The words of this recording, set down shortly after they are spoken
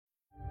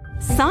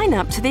Sign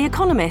up to The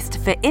Economist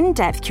for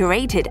in-depth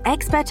curated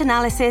expert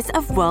analysis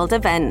of world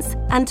events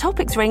and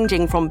topics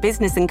ranging from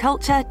business and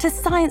culture to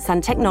science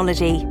and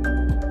technology.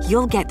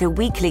 You'll get the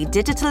weekly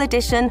digital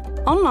edition,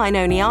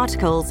 online-only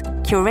articles,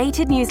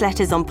 curated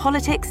newsletters on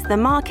politics, the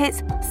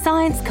markets,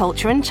 science,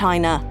 culture and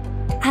China,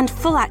 and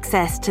full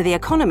access to The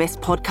Economist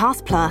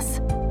Podcast Plus.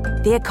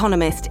 The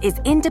Economist is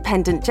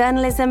independent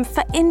journalism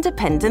for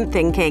independent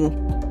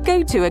thinking.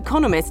 Go to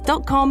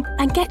economist.com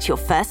and get your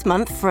first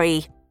month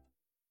free.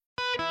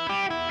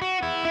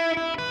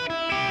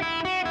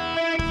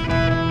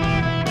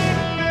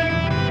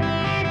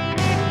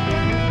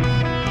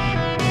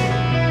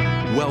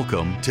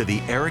 Welcome to the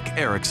Erick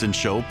Erickson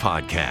Show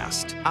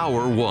podcast,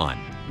 Hour 1.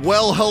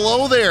 Well,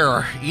 hello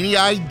there. Any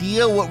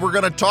idea what we're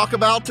going to talk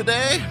about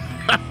today?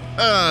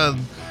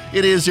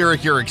 It is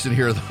Erick Erickson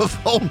here. The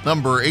phone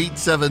number,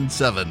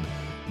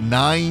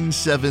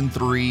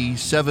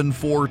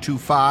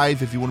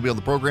 877-973-7425 if you want to be on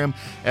the program.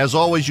 As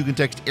always, you can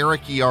text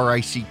Erick,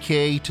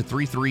 E-R-I-C-K, to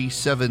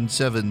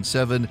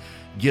 33777.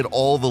 Get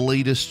all the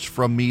latest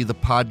from me, the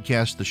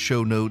podcast, the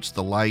show notes,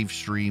 the live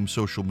stream,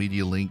 social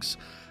media links.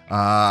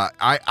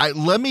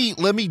 Let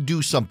me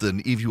do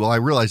something, if you will. I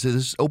realize that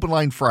this is Open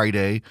Line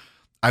Friday.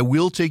 I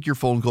will take your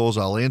phone calls.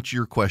 I'll answer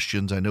your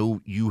questions. I know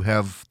you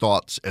have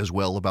thoughts as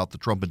well about the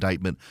Trump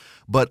indictment.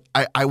 But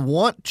I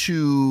want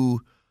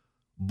to,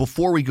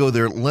 before we go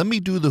there, let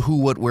me do the who,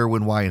 what, where,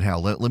 when, why, and how.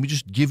 Let me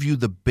just give you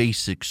the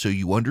basics so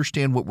you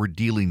understand what we're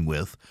dealing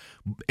with.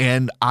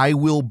 And I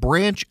will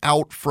branch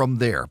out from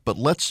there. But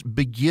let's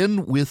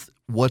begin with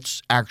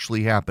what's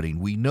actually happening.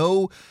 We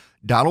know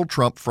Donald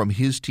Trump from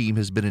his team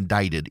has been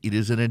indicted. It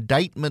is an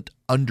indictment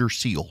under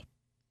seal.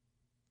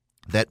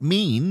 That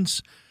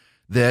means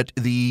that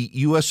the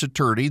U.S.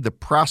 attorney, the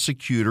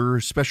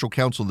prosecutor, special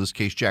counsel in this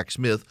case, Jack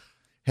Smith,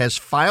 has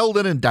filed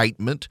an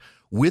indictment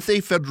with a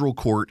federal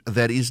court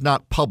that is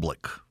not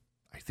public.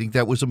 I think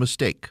that was a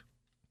mistake.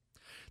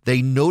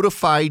 They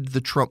notified the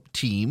Trump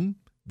team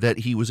that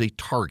he was a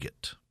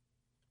target.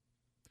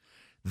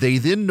 They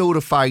then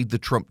notified the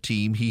Trump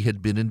team he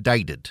had been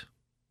indicted.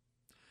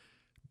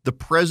 The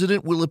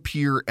president will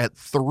appear at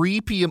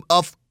 3 p.m.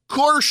 Of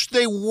course,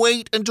 they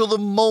wait until the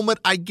moment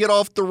I get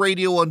off the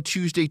radio on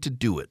Tuesday to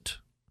do it.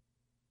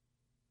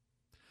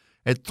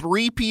 At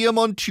 3 p.m.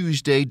 on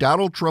Tuesday,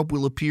 Donald Trump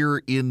will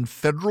appear in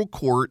federal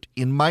court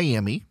in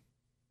Miami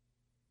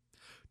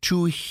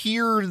to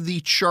hear the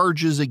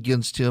charges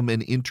against him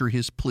and enter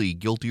his plea,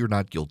 guilty or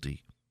not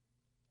guilty.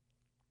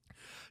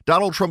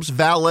 Donald Trump's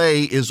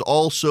valet is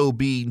also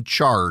being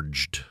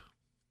charged.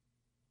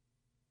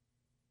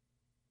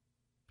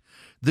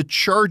 The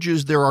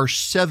charges, there are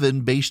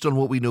 7 based on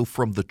what we know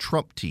from the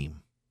Trump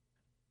team.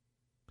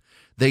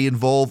 They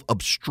involve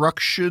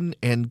obstruction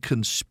and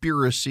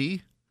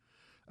conspiracy,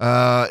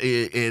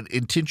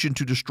 intention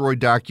to destroy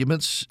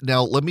documents.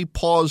 Now, let me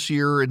pause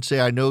here and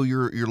say I know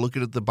you're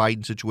looking at the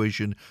Biden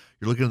situation.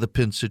 You're looking at the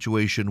Pence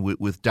situation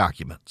with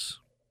documents.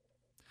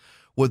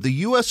 What the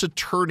U.S.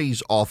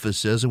 Attorney's Office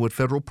says and what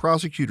federal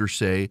prosecutors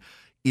say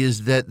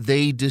is that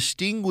they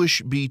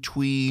distinguish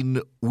between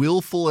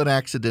willful and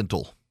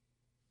accidental.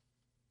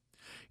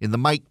 In the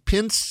Mike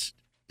Pence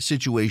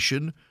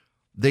situation,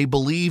 they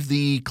believe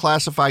the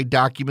classified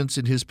documents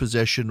in his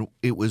possession,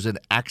 it was an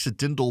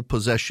accidental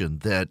possession,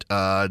 that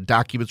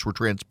documents were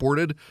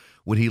transported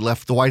when he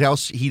left the White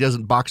House. He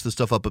doesn't box the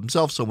stuff up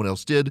himself. Someone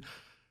else did.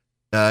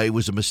 It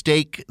was a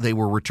mistake. They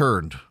were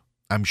returned.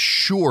 I'm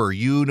sure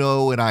you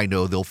know and I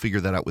know they'll figure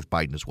that out with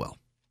Biden as well.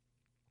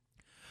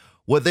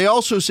 What they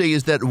also say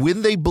is that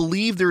when they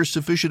believe there is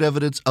sufficient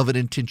evidence of an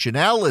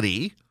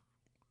intentionality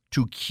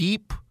to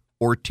keep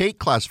or take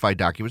classified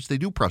documents, they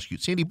do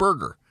prosecute. Sandy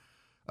Berger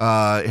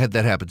had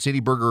that happen. Sandy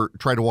Berger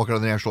tried to walk out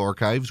of the National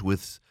Archives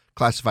with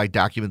classified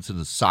documents in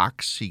his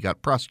socks. He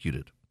got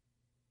prosecuted.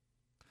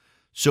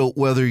 So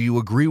whether you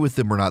agree with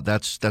them or not,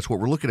 that's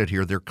what we're looking at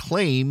here. Their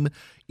claim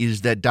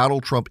is that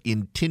Donald Trump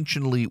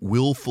intentionally,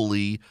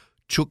 willfully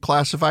took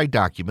classified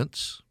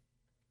documents.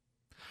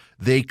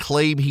 They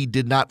claim he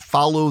did not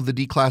follow the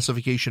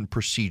declassification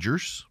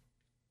procedures.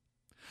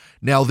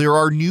 Now, there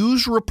are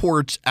news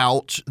reports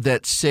out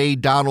that say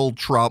Donald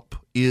Trump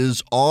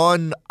is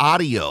on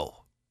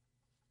audio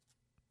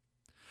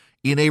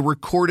in a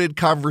recorded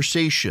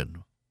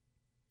conversation,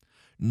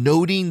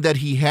 noting that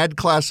he had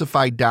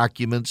classified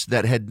documents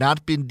that had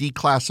not been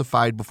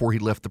declassified before he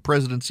left the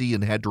presidency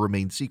and had to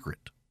remain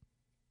secret.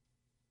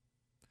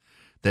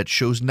 That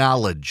shows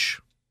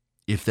knowledge.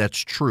 If that's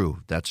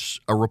true,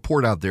 that's a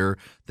report out there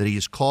that he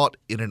is caught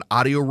in an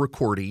audio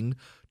recording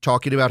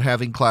talking about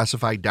having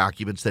classified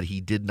documents that he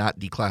did not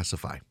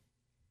declassify.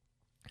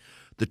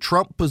 The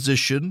Trump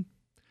position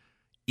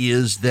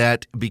is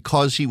that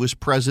because he was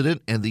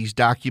president and these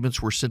documents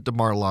were sent to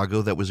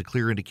Mar-a-Lago, that was a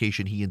clear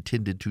indication he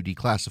intended to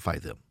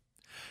declassify them.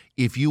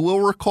 If you will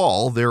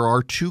recall, there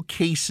are 2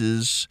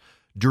 cases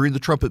during the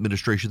Trump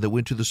administration that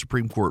went to the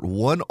Supreme Court,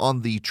 one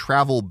on the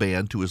travel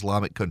ban to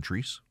Islamic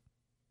countries.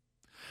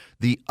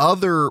 The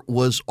other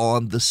was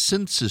on the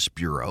Census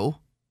Bureau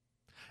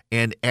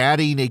and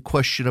adding a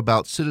question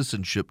about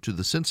citizenship to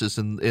the census.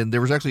 And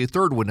there was actually a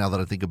third one now that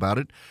I think about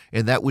it,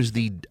 and that was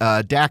the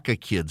DACA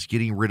kids,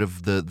 getting rid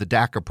of the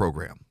DACA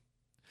program.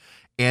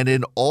 And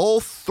in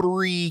all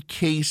three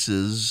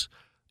cases,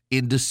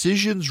 in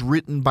decisions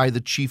written by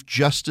the Chief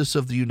Justice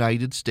of the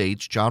United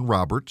States, John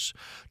Roberts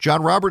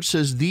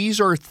says these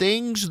are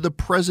things the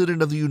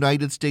President of the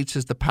United States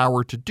has the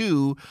power to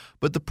do,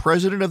 but the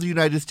President of the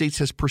United States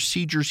has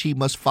procedures he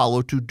must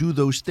follow to do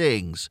those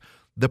things.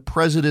 The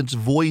president's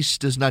voice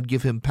does not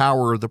give him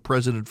power. The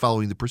president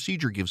following the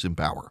procedure gives him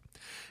power.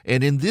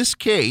 And in this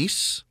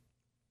case,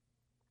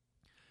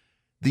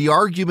 the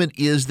argument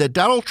is that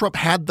Donald Trump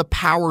had the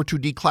power to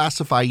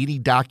declassify any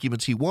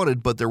documents he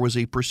wanted, but there was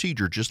a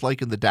procedure, just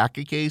like in the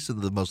DACA case,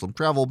 in the Muslim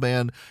travel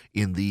ban,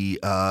 in the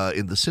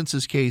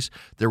census case,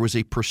 there was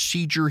a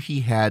procedure he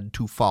had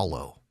to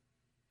follow.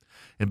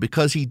 And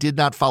because he did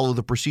not follow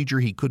the procedure,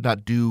 he could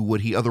not do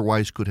what he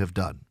otherwise could have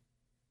done.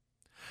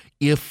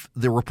 If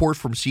the report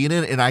from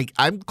CNN, and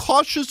I'm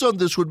cautious on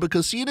this one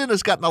because CNN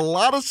has gotten a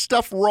lot of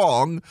stuff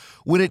wrong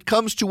when it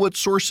comes to what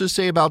sources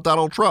say about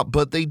Donald Trump,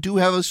 but they do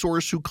have a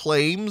source who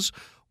claims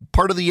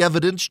part of the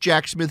evidence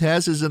Jack Smith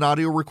has is an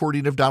audio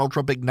recording of Donald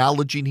Trump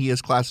acknowledging he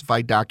has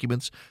classified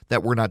documents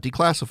that were not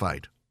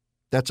declassified.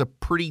 That's a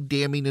pretty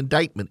damning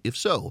indictment, if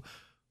so.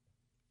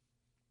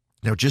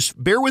 Now,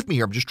 just bear with me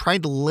here. I'm just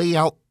trying to lay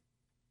out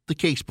the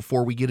case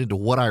before we get into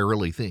what I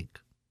really think.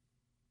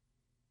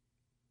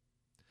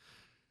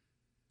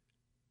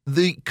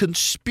 The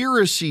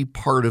conspiracy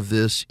part of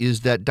this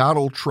is that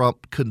Donald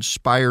Trump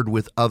conspired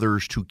with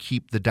others to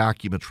keep the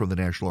documents from the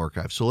National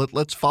Archives. So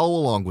let's follow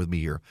along with me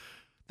here.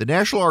 The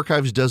National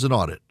Archives does an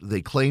audit.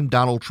 They claim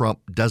Donald Trump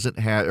doesn't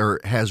have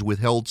or has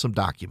withheld some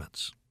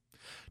documents.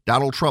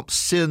 Donald Trump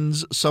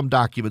sends some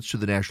documents to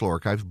the National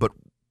Archives, but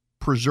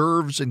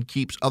preserves and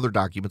keeps other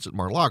documents at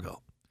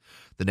Mar-a-Lago.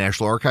 The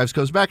National Archives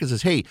comes back and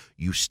says, hey,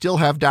 you still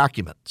have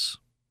documents.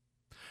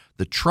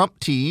 The Trump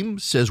team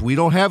says, we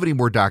don't have any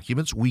more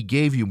documents. We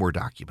gave you more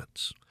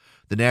documents.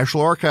 The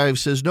National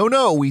Archives says,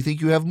 no, we think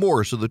you have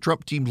more. So the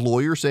Trump team's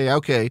lawyers say,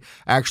 okay,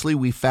 actually,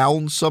 we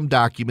found some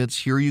documents.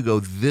 Here you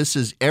go. This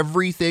is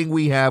everything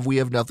we have. We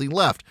have nothing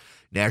left.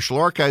 National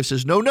Archives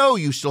says, no,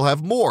 you still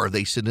have more.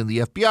 They send in the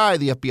FBI.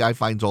 The FBI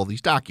finds all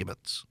these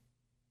documents.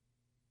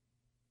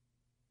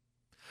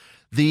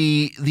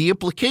 The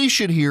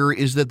implication here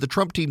is that the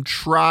Trump team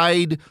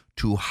tried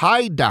to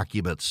hide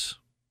documents.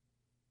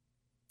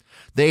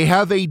 They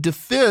have a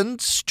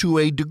defense to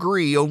a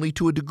degree, only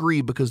to a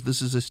degree, because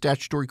this is a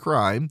statutory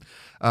crime.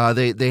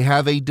 They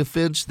have a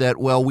defense that,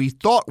 well, we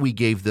thought we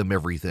gave them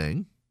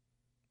everything.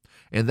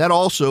 And that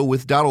also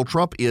with Donald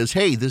Trump is,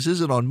 hey, this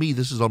isn't on me.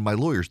 This is on my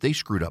lawyers. They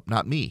screwed up,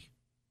 not me.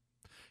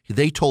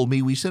 They told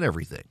me we sent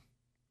everything.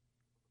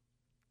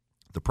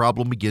 The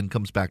problem, again,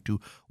 comes back to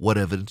what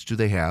evidence do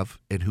they have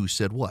and who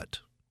said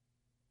what.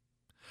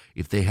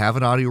 If they have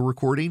an audio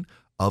recording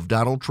of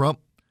Donald Trump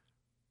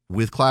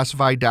with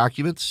classified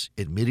documents,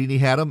 admitting he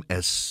had them,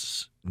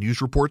 as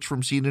news reports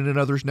from CNN and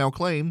others now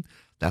claim,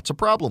 that's a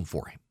problem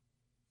for him.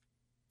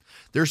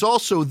 There's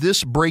also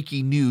this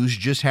breaking news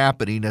just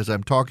happening as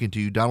I'm talking to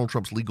you. Donald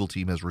Trump's legal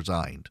team has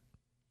resigned.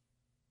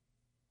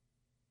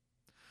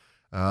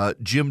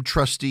 Jim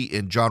Trusty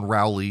and John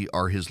Rowley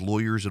are his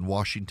lawyers in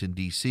Washington,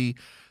 D.C.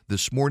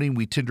 This morning,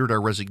 we tendered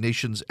our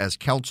resignations as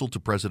counsel to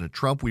President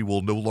Trump. We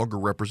will no longer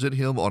represent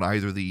him on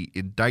either the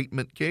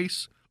indictment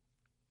case,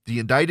 the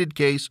indicted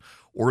case,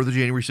 or the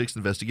January 6th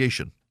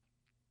investigation.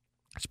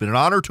 It's been an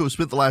honor to have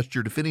spent the last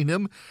year defending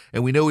him,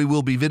 and we know he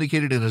will be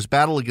vindicated in his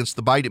battle against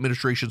the Biden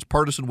administration's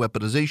partisan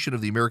weaponization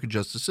of the American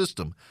justice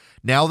system.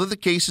 Now that the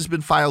case has been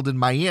filed in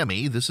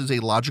Miami, this is a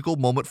logical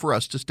moment for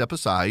us to step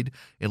aside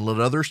and let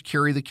others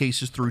carry the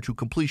cases through to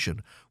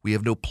completion. We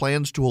have no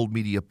plans to hold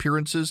media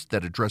appearances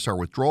that address our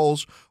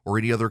withdrawals or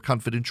any other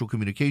confidential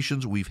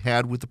communications we've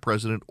had with the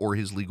president or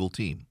his legal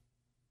team.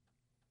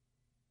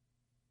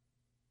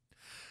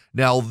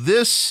 Now,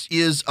 this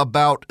is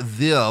about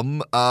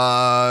them.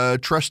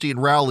 Trusty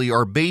and Rowley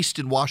are based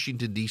in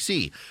Washington,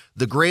 D.C.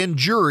 The grand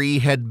jury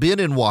had been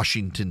in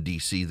Washington,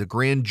 D.C. The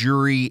grand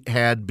jury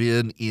had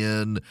been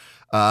in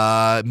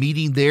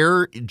meeting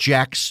there.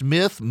 Jack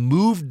Smith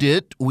moved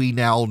it, we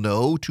now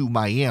know, to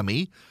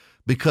Miami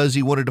because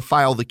he wanted to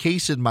file the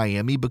case in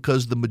Miami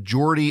because the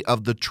majority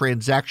of the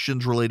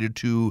transactions related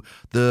to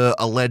the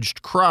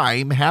alleged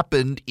crime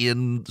happened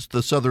in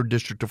the Southern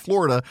District of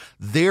Florida.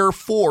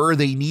 Therefore,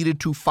 they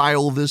needed to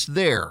file this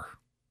there.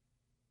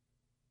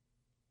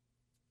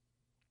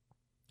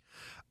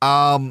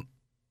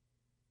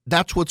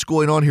 That's what's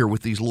going on here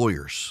with these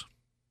lawyers.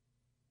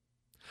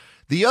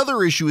 The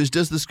other issue is,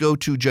 does this go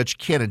to Judge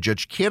Cannon?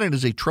 Judge Cannon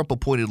is a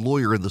Trump-appointed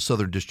lawyer in the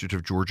Southern District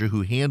of Georgia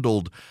who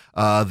handled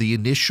the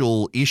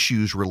initial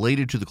issues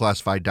related to the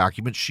classified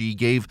documents. She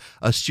gave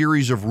a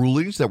series of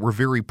rulings that were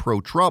very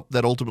pro-Trump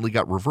that ultimately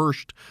got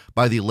reversed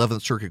by the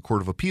 11th Circuit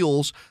Court of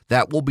Appeals.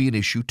 That will be an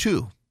issue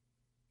too.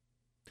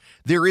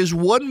 There is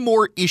one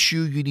more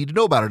issue you need to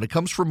know about, and it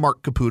comes from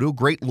Mark Caputo,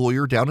 great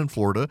lawyer down in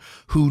Florida,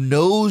 who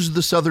knows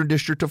the Southern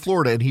District of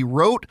Florida, and he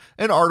wrote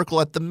an article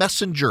at The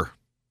Messenger.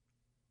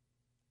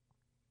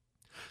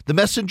 The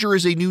Messenger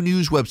is a new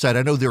news website.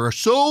 I know there are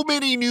so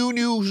many new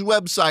news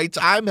websites.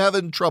 I'm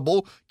having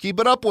trouble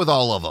keeping up with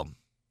all of them.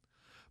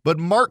 But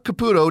Mark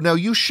Caputo, now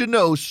you should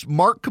know,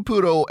 Mark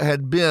Caputo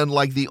had been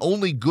like the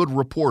only good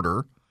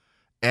reporter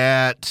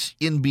at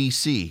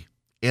NBC,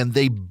 and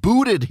they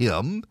booted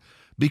him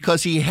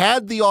because he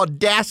had the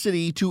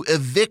audacity to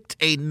evict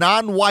a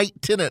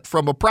non-white tenant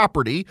from a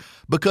property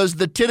because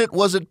the tenant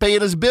wasn't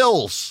paying his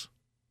bills.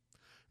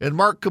 And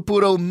Mark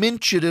Caputo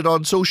mentioned it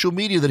on social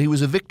media that he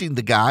was evicting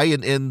the guy,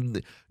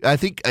 and I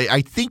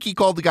think he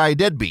called the guy a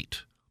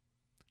deadbeat,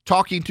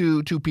 talking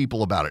to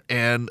people about it.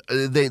 And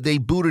they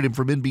booted him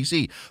from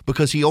NBC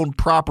because he owned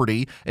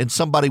property and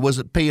somebody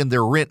wasn't paying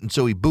their rent, and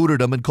so he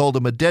booted him and called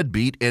him a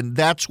deadbeat, and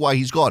that's why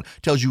he's gone.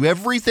 Tells you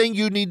everything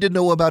you need to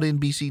know about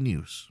NBC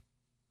News.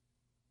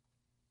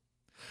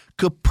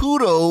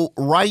 Caputo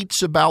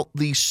writes about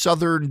the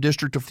Southern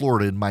District of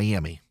Florida in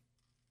Miami.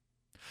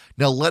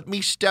 Now, let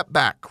me step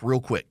back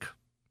real quick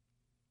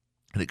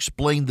and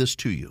explain this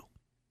to you.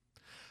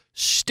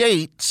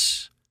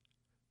 States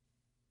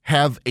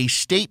have a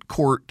state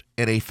court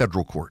and a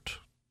federal court.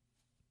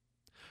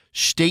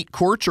 State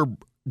courts are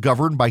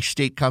governed by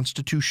state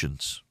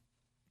constitutions.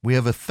 We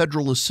have a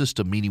federalist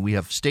system, meaning we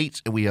have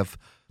states and we have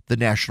the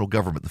national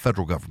government, the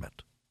federal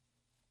government.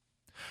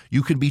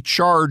 You can be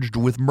charged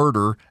with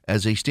murder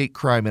as a state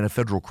crime and a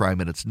federal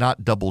crime, and it's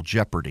not double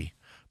jeopardy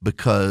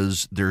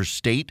because there's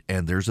state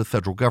and there's a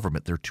federal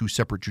government. They're two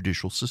separate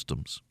judicial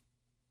systems.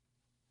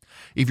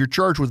 If you're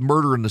charged with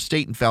murder in the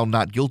state and found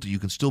not guilty, you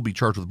can still be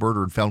charged with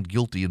murder and found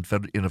guilty in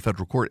a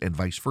federal court, and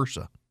vice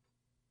versa.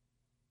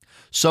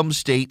 Some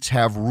states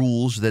have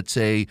rules that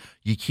say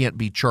you can't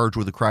be charged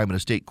with a crime in a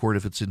state court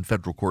if it's in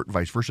federal court, and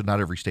vice versa.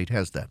 Not every state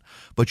has that.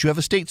 But you have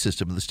a state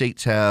system, and the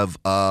states have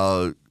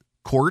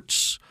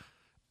courts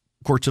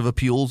of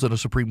appeals, and a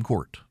Supreme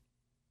Court.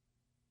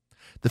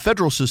 The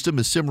federal system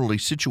is similarly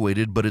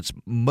situated, but it's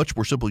much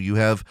more simple. You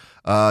got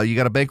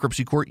a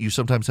bankruptcy court. You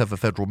sometimes have a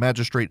federal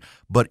magistrate,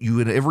 but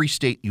in every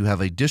state you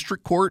have a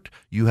district court,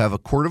 you have a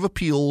court of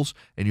appeals,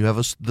 and you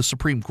have the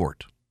Supreme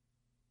Court.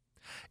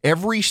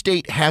 Every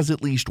state has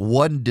at least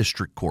one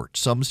district court.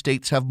 Some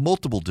states have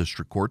multiple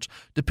district courts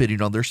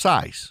depending on their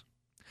size.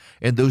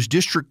 And those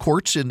district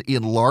courts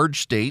in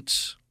large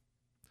states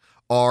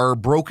are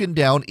broken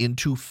down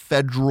into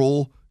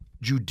federal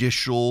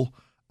judicial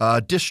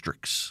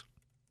districts.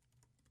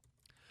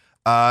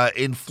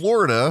 In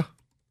Florida,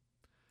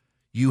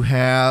 you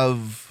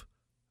have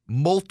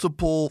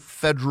multiple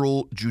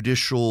federal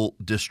judicial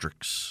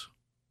districts.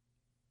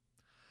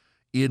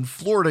 In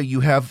Florida, you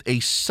have a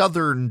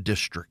southern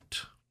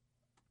district.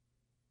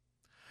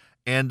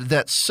 And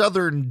that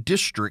southern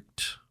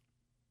district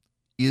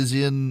is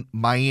in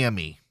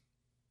Miami.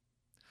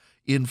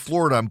 In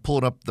Florida, I'm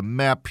pulling up the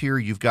map here.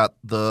 You've got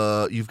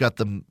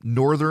the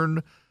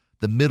northern,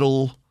 the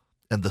middle,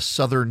 and the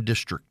southern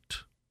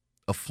district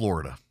of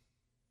Florida.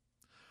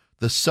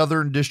 The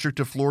Southern District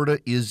of Florida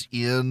is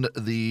in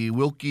the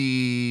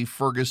Wilkie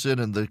Ferguson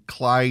and the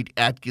Clyde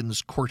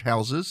Atkins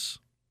courthouses.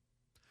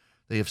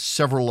 They have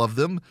several of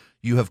them.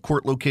 You have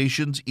court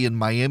locations in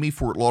Miami,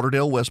 Fort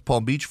Lauderdale, West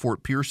Palm Beach,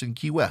 Fort Pierce, and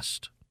Key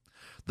West.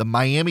 The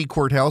Miami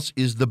courthouse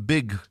is the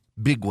big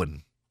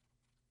one.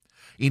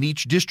 In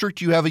each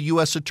district, you have a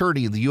U.S.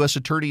 attorney, and the U.S.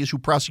 attorney is who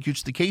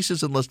prosecutes the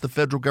cases unless the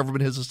federal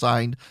government has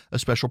assigned a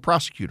special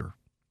prosecutor.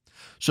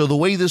 So the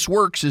way this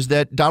works is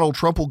that Donald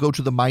Trump will go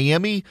to the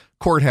Miami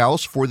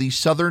courthouse for the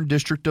Southern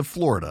District of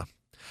Florida.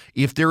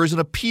 If there is an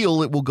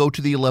appeal, it will go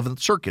to the 11th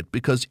Circuit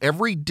because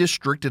every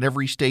district in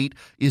every state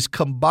is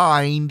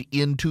combined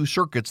into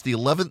circuits. The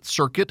 11th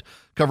Circuit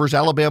covers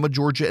Alabama,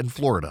 Georgia, and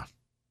Florida.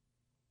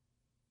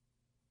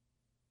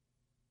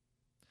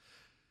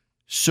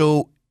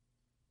 So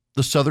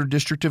the Southern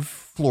District of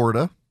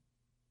Florida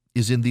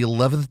is in the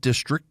 11th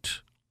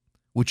District,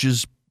 which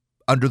is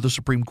under the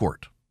Supreme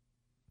Court.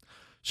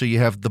 So you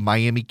have the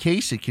Miami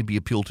case. It can be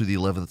appealed to the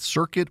 11th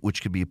Circuit,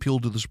 which can be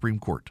appealed to the Supreme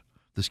Court.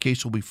 This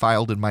case will be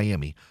filed in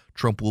Miami.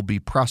 Trump will be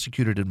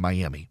prosecuted in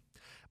Miami.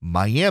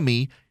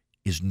 Miami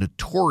is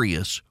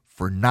notorious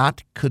for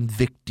not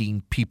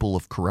convicting people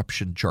of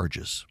corruption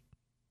charges.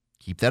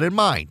 Keep that in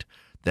mind.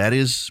 That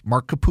is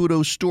Mark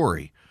Caputo's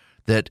story,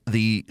 that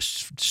the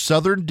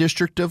Southern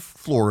District of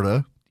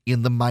Florida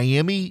in the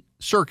Miami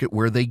circuit,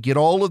 where they get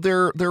all of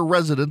their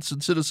residents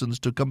and citizens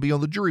to come be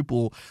on the jury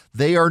pool,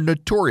 they are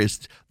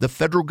notorious. The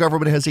federal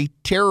government has a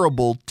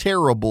terrible,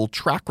 terrible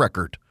track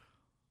record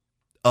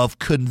of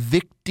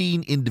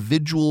convicting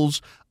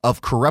individuals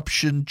of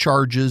corruption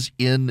charges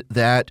in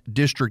that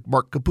district.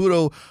 Mark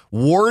Caputo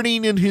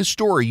warning in his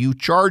story, you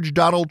charge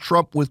Donald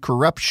Trump with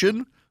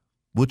corruption,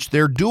 which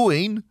they're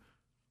doing,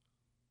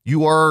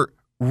 you are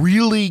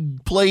really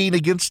playing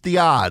against the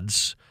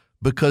odds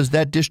because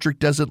that district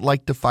doesn't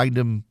like to find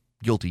him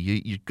guilty.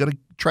 You're going to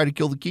try to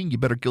kill the king, you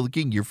better kill the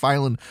king. You're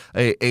filing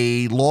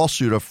a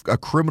lawsuit, a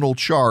criminal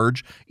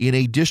charge in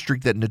a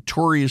district that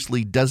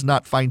notoriously does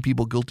not find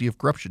people guilty of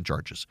corruption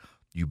charges.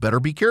 You better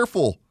be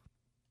careful,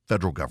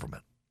 federal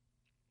government.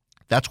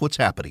 That's what's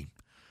happening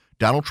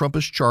Donald Trump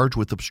is charged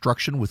with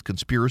obstruction, with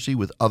conspiracy,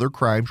 with other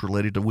crimes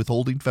related to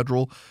withholding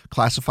federal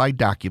classified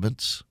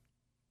documents.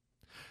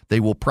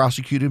 They will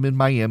prosecute him in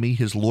Miami.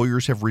 His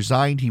lawyers have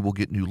resigned. He will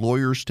get new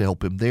lawyers to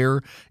help him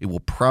there. It will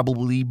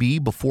probably be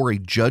before a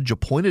judge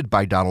appointed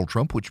by Donald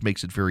Trump, which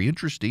makes it very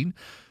interesting.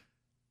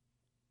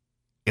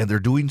 And they're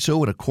doing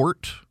so in a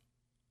court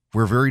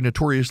where very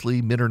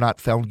notoriously men are not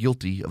found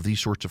guilty of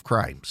these sorts of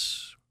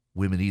crimes.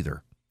 Women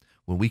either.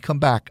 When we come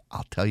back,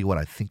 I'll tell you what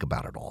I think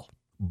about it all.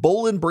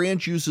 Boll &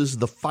 Branch uses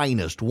the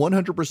finest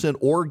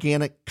 100%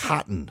 organic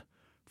cotton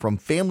from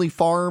family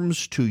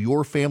farms to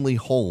your family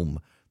home.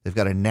 They've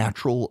got a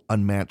natural,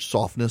 unmatched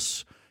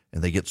softness,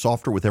 and they get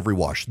softer with every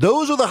wash.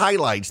 Those are the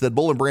highlights that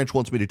Boll & Branch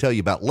wants me to tell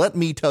you about. Let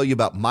me tell you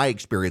about my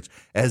experience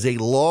as a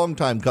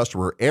longtime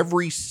customer.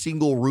 Every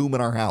single room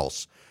in our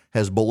house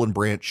has Boll &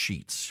 Branch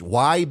sheets.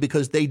 Why?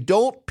 Because they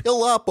don't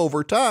pill up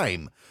over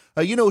time.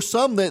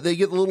 Some that they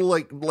get a little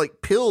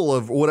like pill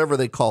of whatever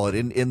they call it,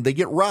 and they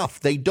get rough.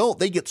 They don't.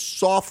 They get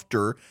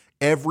softer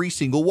every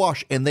single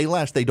wash, and they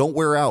last. They don't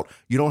wear out.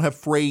 You don't have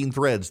fraying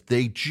threads.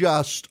 They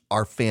just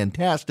are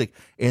fantastic,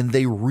 and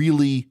they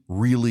really,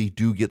 really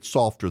do get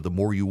softer the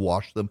more you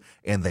wash them,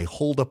 and they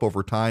hold up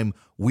over time.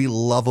 We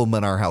love them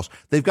in our house.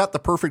 They've got the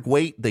perfect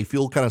weight. They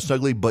feel kind of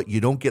snuggly, but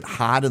you don't get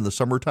hot in the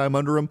summertime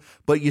under them,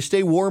 but you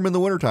stay warm in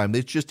the wintertime.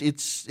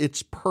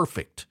 It's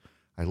perfect.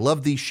 I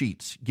love these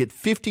sheets. Get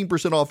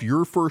 15% off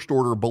your first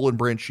order of Boll &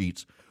 Branch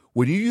sheets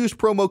when you use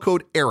promo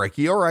code ERIC,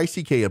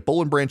 E-R-I-C-K, at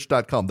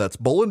bollandbranch.com. That's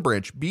Boll &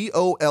 Branch,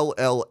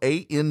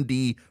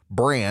 B-O-L-L-A-N-D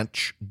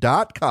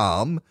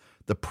branch.com.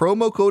 The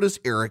promo code is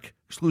ERIC.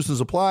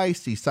 Exclusions apply.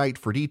 See site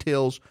for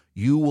details.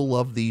 You will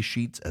love these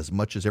sheets as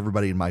much as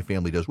everybody in my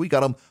family does. We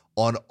got them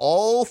on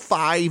all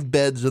 5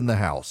 beds in the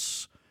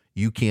house.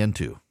 You can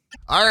too.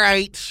 All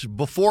right,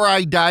 before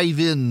I dive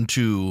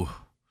into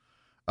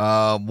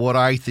what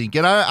I think,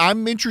 and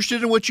I'm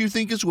interested in what you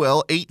think as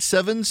well.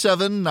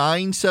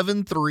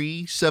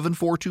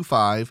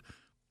 877-973-7425.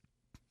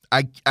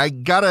 I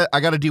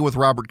gotta deal with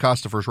Robert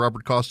Costa first.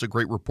 Robert Costa,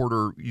 great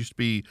reporter,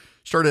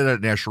 started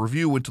at National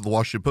Review, went to the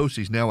Washington Post.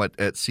 He's now at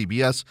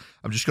CBS.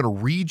 I'm just going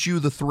to read you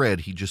the thread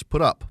he just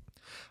put up.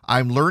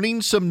 I'm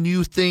learning some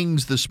new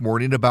things this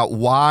morning about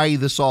why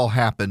this all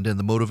happened and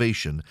the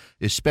motivation,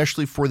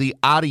 especially for the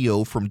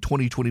audio from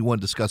 2021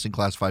 discussing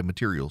classified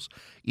materials.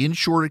 In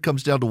short, it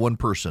comes down to one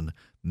person,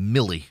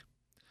 Milley.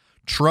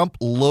 Trump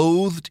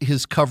loathed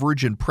his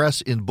coverage in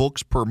press, in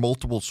books, per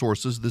multiple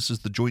sources. This is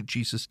the Joint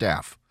Chiefs of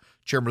Staff,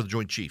 Chairman of the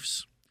Joint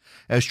Chiefs.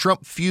 As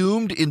Trump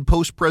fumed in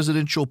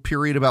post-presidential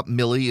period about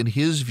Milley, in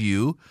his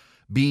view,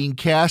 being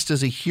cast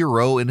as a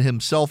hero and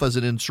himself as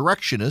an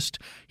insurrectionist,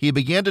 he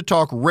began to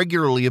talk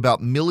regularly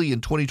about Milley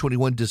in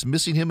 2021,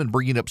 dismissing him and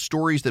bringing up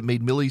stories that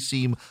made Milley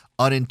seem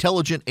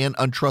unintelligent and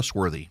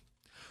untrustworthy.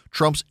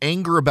 Trump's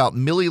anger about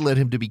Milley led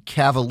him to be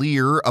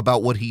cavalier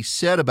about what he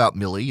said about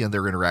Milley and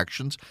their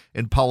interactions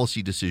and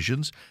policy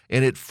decisions,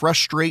 and it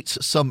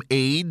frustrates some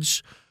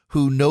aides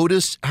who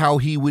noticed how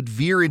he would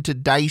veer into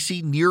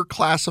dicey,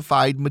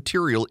 near-classified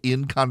material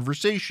in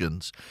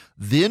conversations.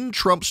 Then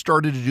Trump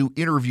started to do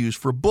interviews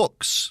for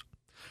books.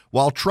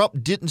 While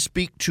Trump didn't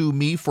speak to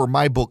me for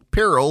my book,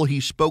 Peril, he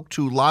spoke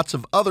to lots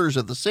of others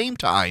at the same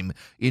time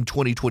in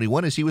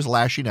 2021 as he was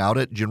lashing out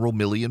at General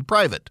Milley in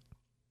private.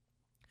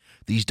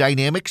 These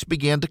dynamics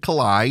began to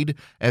collide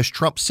as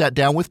Trump sat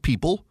down with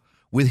people,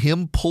 with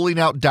him pulling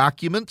out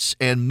documents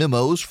and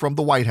memos from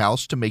the White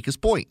House to make his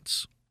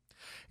points.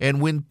 And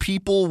when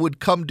people would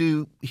come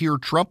to hear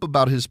Trump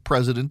about his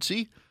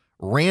presidency,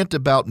 rant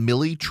about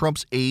Milley,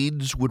 Trump's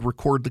aides would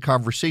record the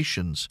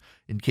conversations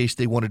in case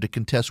they wanted to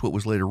contest what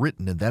was later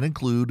written. And that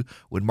included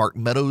when Mark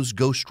Meadows'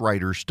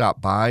 ghostwriter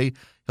stopped by,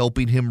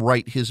 helping him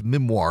write his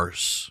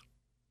memoirs.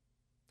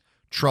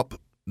 Trump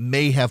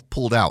may have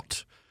pulled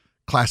out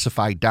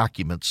classified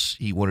documents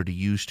he wanted to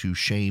use to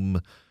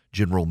shame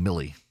General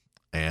Milley,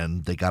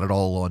 and they got it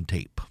all on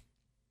tape.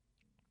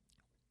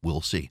 We'll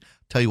see.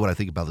 Tell you what I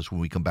think about this when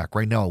we come back.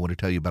 Right now, I want to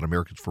tell you about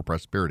Americans for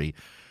Prosperity.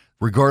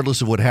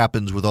 Regardless of what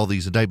happens with all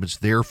these indictments,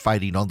 they're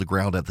fighting on the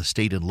ground at the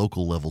state and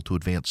local level to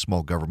advance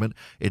small government,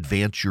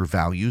 advance your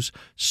values.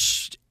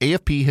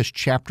 AFP has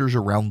chapters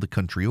around the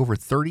country, over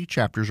 30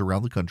 chapters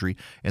around the country,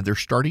 and they're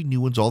starting new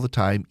ones all the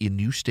time in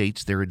new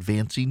states. They're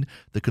advancing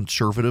the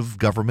conservative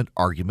government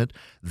argument.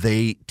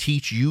 They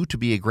teach you to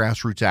be a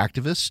grassroots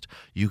activist.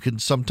 You can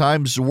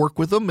sometimes work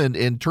with them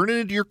and turn it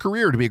into your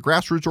career to be a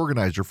grassroots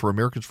organizer for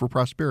Americans for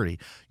Prosperity.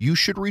 You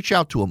should reach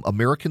out to them,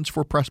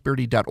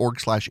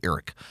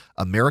 americansforprosperity.org/Eric.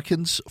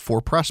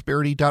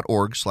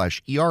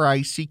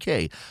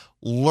 americansforprosperity.org/ERICK.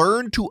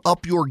 Learn to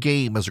up your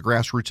game as a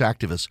grassroots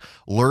activist.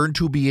 Learn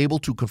to be able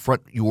to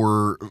confront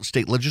your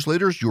state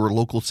legislators, your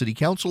local city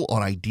council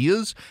on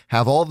ideas,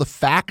 have all the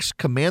facts,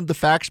 command the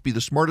facts, be the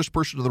smartest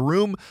person in the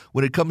room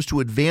when it comes to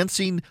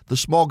advancing the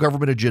small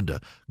government agenda.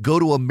 Go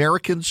to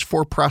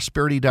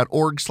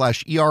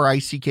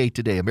americansforprosperity.org/ERICK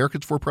today.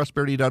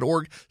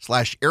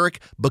 americansforprosperity.org/Eric.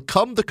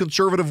 Become the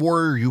conservative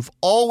warrior you've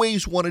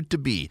always wanted to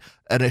be,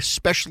 an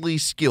especially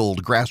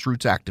skilled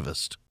grassroots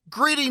activist.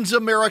 Greetings,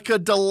 America.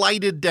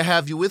 Delighted to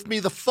have you with me.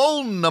 The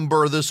phone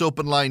number of this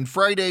Open Line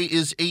Friday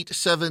is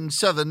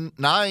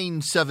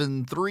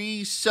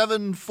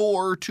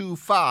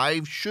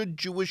 877-973-7425.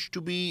 Should you wish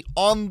to be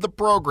on the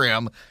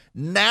program.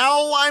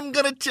 Now I'm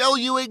going to tell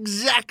you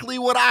exactly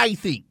what I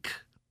think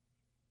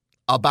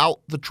about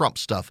the Trump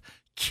stuff.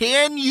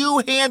 Can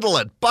you handle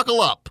it?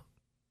 Buckle up.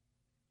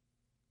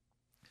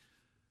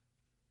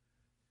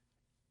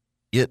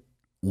 It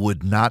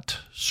would not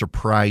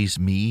surprise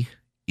me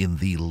in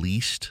the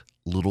least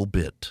little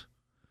bit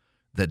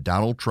that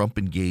Donald Trump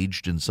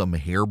engaged in some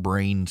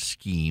harebrained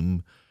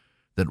scheme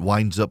that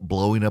winds up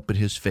blowing up in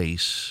his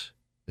face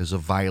as a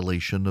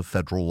violation of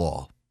federal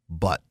law.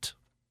 But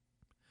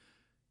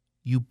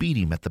you beat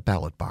him at the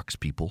ballot box,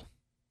 people.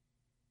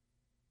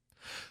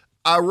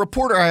 A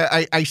reporter,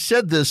 I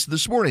said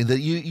this morning, that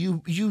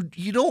you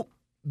don't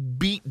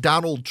beat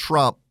Donald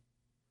Trump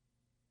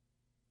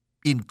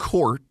in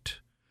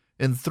court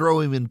and throw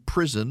him in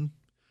prison.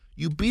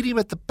 You beat him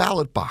at the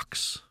ballot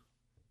box.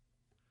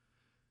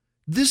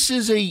 This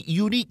is a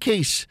unique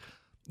case.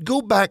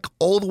 Go back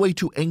all the way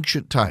to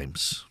ancient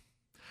times.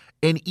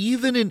 And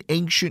even in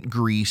ancient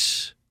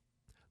Greece,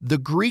 the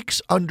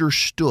Greeks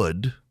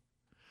understood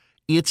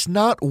it's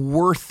not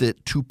worth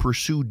it to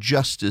pursue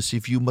justice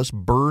if you must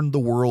burn the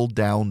world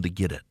down to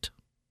get it.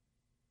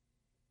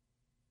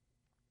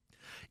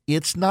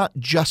 It's not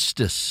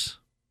justice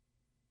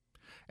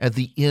at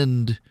the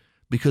end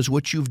because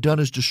what you've done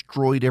is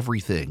destroyed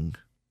everything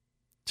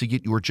to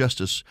get your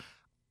justice.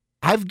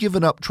 I've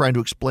given up trying to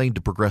explain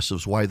to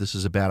progressives why this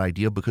is a bad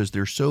idea because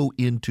they're so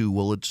into,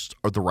 well, it's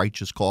the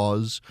righteous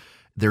cause.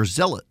 They're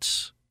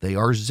zealots. They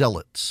are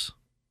zealots.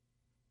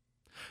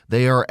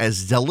 They are as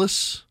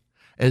zealous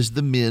as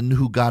the men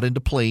who got into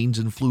planes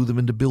and flew them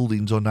into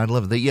buildings on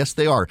 9/11. Yes,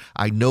 they are.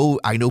 I know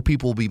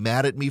people will be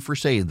mad at me for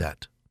saying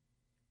that.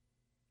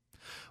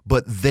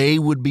 But they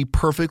would be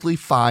perfectly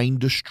fine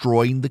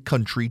destroying the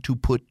country to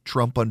put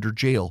Trump under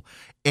jail.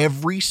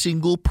 Every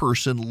single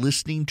person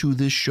listening to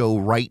this show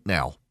right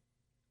now,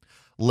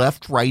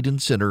 left, right,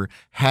 and center,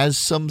 has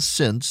some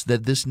sense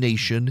that this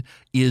nation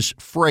is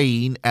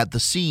fraying at the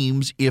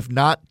seams, if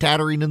not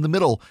tattering in the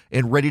middle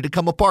and ready to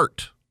come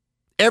apart.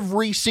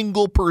 Every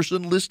single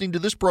person listening to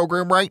this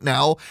program right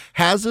now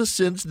has a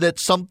sense that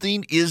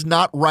something is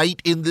not right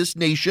in this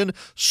nation,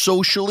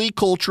 socially,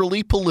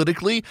 culturally,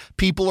 politically.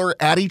 People are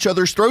at each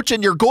other's throats,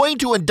 and you're going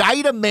to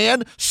indict a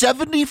man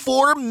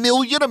 74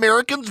 million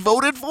Americans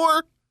voted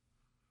for?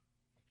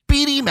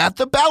 Beat him at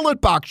the ballot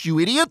box, you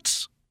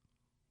idiots.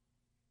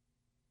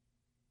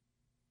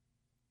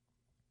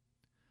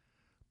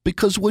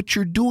 Because what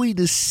you're doing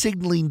is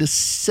signaling to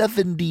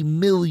 70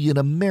 million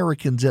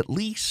Americans at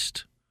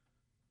least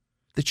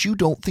that you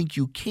don't think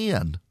you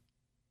can.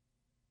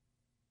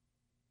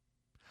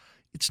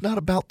 It's not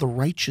about the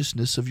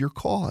righteousness of your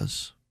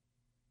cause.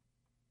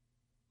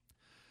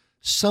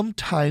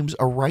 Sometimes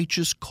a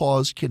righteous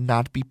cause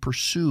cannot be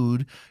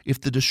pursued if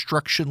the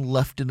destruction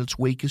left in its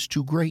wake is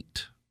too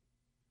great.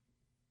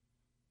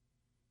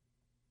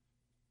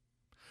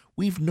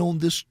 We've known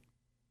this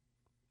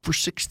for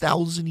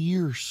 6,000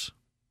 years.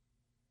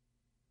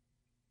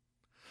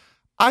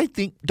 I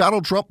think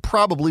Donald Trump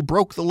probably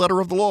broke the letter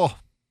of the law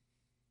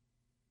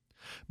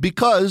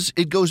because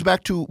it goes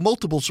back to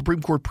multiple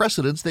Supreme Court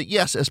precedents that,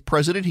 yes, as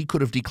president, he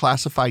could have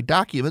declassified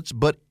documents,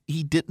 but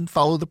he didn't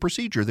follow the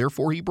procedure.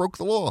 Therefore, he broke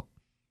the law.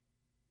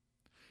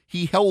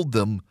 He held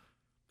them.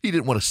 He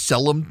didn't want to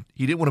sell them.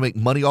 He didn't want to make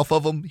money off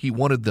of them. He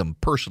wanted them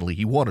personally.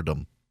 He wanted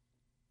them.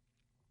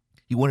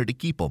 He wanted to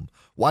keep them.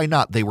 Why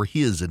not? They were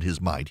his in his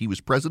mind. He was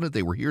president.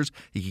 They were his.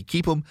 He could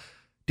keep them.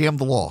 Damn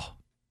the law.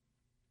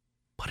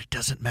 But it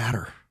doesn't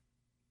matter.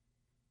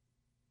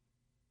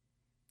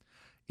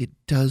 It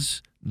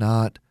does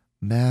not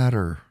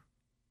matter.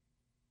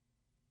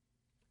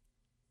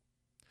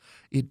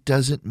 It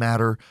doesn't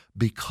matter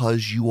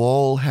because you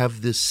all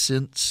have this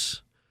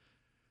sense,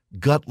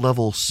 gut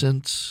level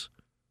sense,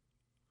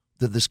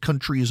 that this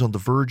country is on the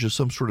verge of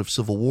some sort of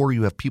civil war.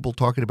 You have people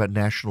talking about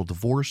national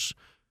divorce.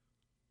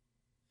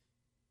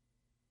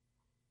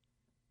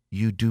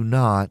 You do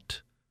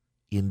not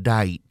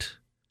indict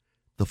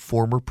the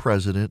former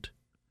president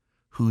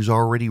who's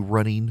already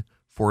running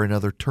for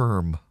another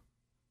term.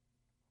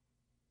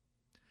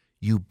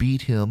 You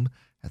beat him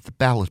at the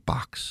ballot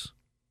box.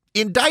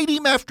 Indict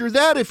him after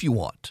that if you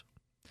want.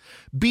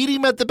 Beat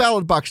him at the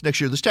ballot box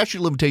next year. The statute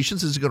of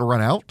limitations is going to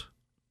run out.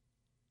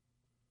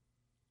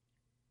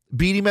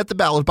 Beat him at the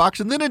ballot box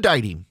and then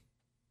indict him.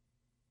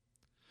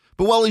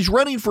 But while he's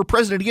running for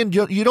president again,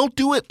 you don't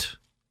do it.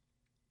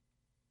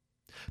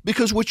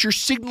 Because what you're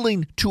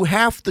signaling to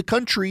half the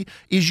country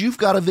is you've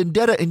got a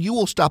vendetta and you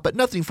will stop at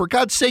nothing. For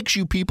God's sakes,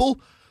 you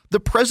people, the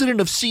president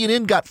of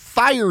CNN got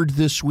fired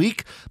this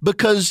week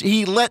because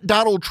he let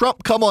Donald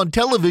Trump come on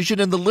television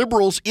and the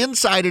liberals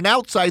inside and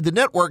outside the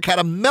network had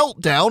a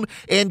meltdown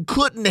and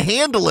couldn't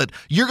handle it.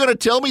 You're going to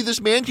tell me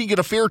this man can get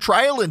a fair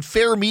trial and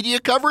fair media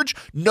coverage?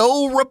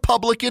 No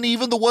Republican,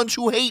 even the ones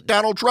who hate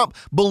Donald Trump,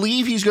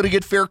 believe he's going to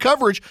get fair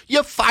coverage.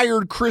 You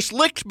fired Chris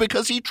Licht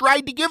because he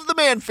tried to give the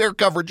man fair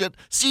coverage at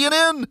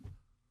CNN.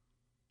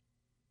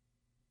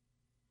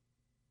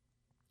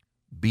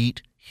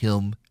 beat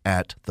him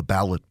at the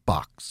ballot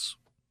box.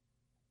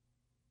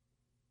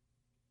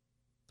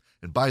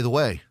 And by the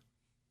way,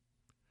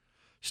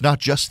 it's not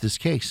just this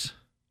case.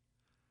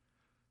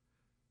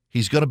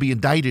 He's going to be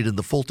indicted in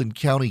the Fulton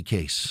County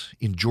case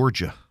in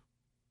Georgia.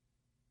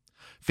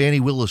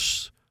 Fani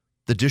Willis,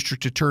 the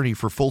district attorney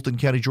for Fulton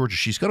County, Georgia,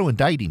 she's going to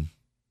indict him.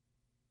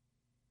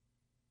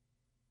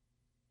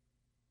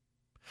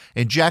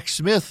 And Jack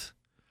Smith,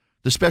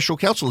 the special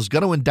counsel, is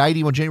going to indict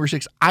him on January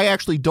 6th. I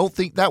actually don't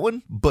think that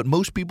one, but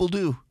most people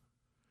do.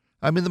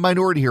 I'm in the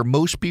minority here.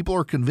 Most people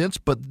are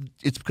convinced, but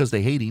it's because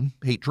they hate him,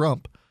 hate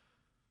Trump,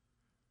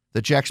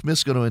 that Jack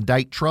Smith's going to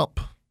indict Trump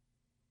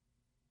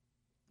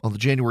on the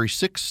January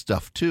 6th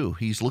stuff, too.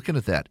 He's looking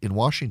at that in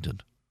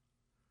Washington.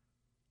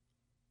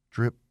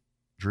 Drip,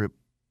 drip,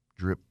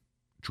 drip,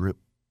 drip,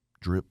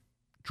 drip,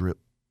 drip,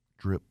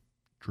 drip,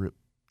 drip,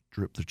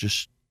 drip.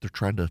 They're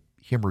trying to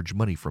hemorrhage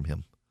money from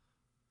him.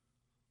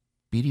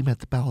 Beat him at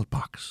the ballot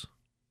box.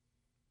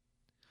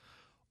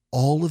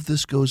 All of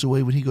this goes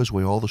away when he goes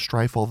away. All the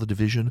strife, all the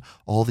division,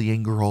 all the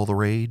anger, all the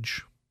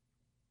rage.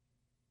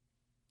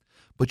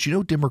 But you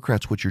know,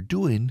 Democrats, what you're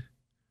doing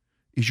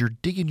is you're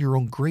digging your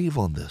own grave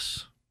on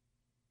this.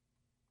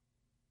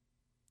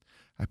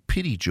 I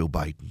pity Joe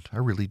Biden. I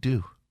really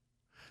do.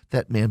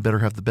 That man better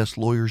have the best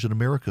lawyers in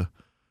America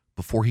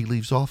before he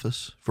leaves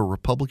office for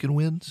Republican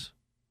wins.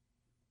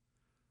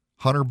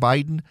 Hunter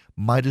Biden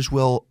might as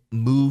well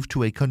move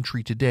to a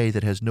country today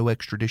that has no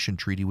extradition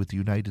treaty with the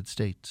United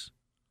States.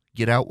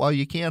 Get out while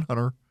you can,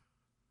 Hunter.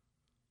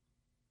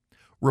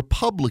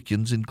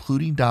 Republicans,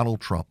 including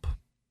Donald Trump,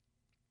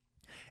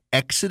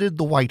 exited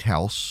the White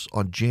House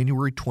on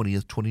January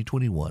 20th,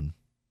 2021,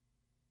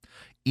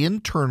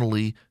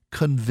 internally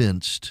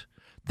convinced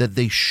that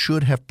they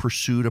should have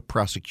pursued a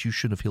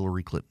prosecution of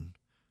Hillary Clinton.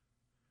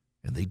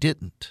 And they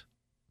didn't.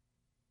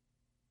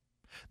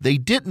 They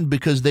didn't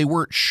because they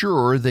weren't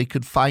sure they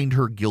could find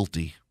her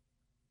guilty.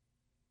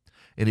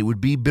 And it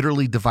would be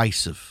bitterly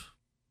divisive.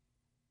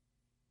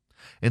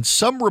 And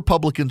some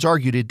Republicans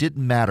argued it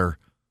didn't matter.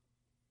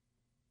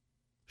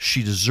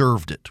 She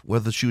deserved it.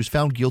 Whether she was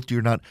found guilty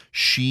or not,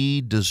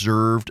 she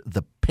deserved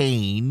the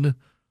pain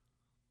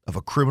of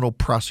a criminal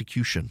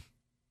prosecution.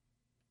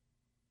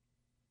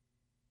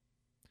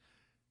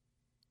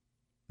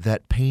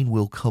 That pain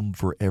will come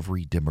for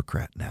every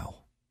Democrat now.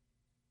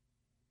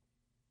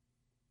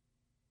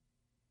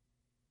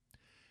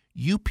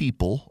 You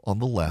people on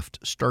the left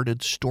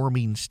started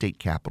storming state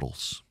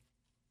capitals.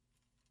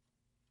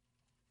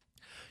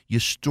 You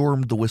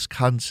stormed the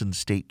Wisconsin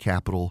state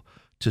capitol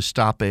to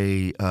stop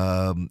a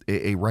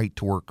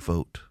right-to-work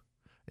vote.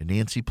 And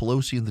Nancy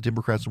Pelosi and the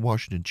Democrats in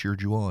Washington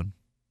cheered you on.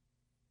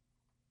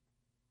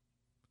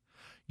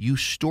 You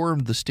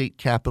stormed the state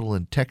capitol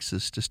in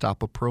Texas to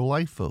stop a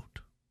pro-life vote.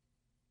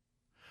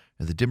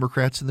 And the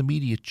Democrats in the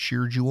media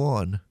cheered you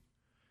on,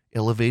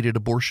 elevated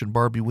abortion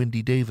Barbie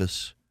Wendy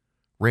Davis,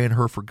 ran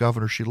her for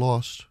governor, she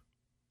lost.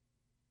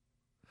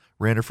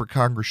 Ran her for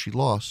Congress, she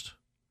lost.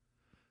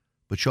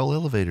 But y'all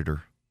elevated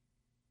her.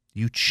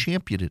 You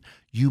championed it.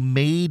 You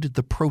made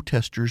the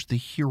protesters the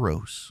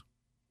heroes.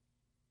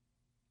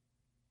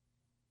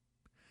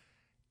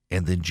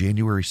 And then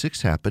January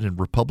 6th happened, and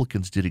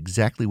Republicans did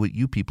exactly what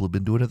you people have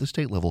been doing at the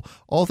state level.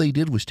 All they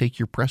did was take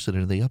your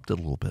precedent and they upped it a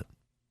little bit.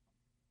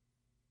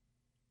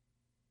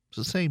 It's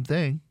the same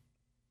thing.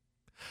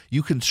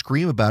 You can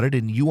scream about it,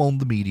 and you own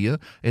the media,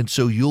 and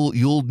so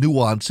you'll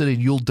nuance it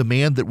and you'll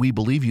demand that we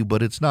believe you,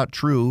 but it's not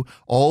true.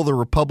 All the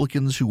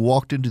Republicans who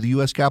walked into the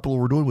U.S. Capitol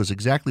were doing was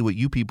exactly what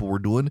you people were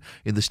doing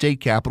in the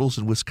state capitals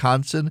in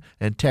Wisconsin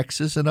and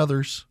Texas and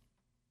others.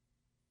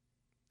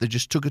 They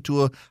just took it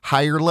to a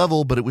higher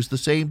level, but it was the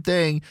same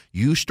thing.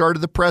 You started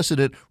the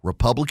precedent.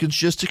 Republicans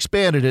just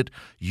expanded it.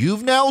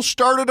 You've now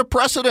started a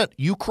precedent.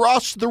 You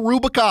crossed the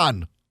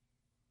Rubicon.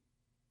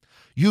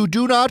 You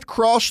do not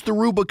cross the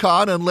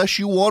Rubicon unless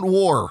you want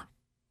war.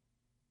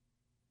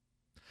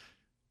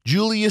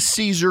 Julius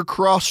Caesar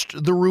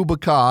crossed the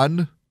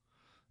Rubicon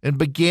and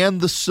began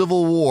the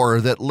civil war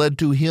that led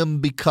to him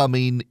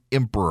becoming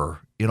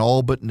emperor in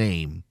all but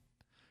name,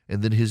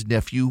 and then his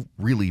nephew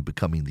really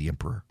becoming the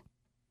emperor.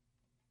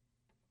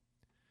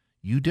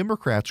 You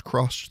Democrats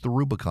crossed the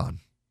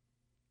Rubicon.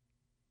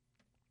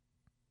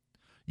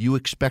 You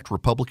expect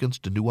Republicans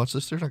to nuance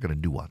this? They're not going to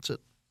nuance it.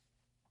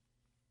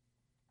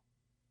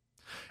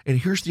 And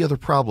here's the other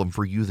problem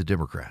for you, the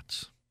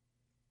Democrats.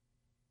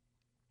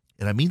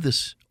 And I mean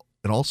this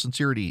in all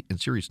sincerity and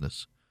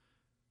seriousness.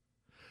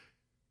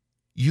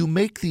 You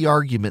make the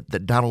argument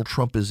that Donald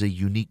Trump is a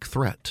unique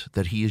threat,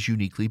 that he is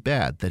uniquely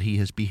bad, that he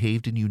has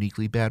behaved in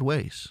uniquely bad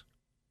ways.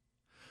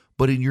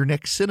 But in your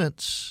next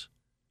sentence,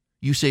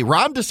 you say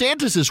Ron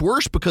DeSantis is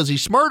worse because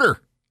he's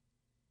smarter.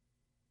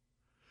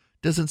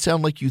 Doesn't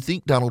sound like you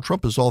think Donald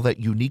Trump is all that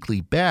uniquely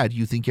bad.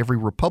 You think every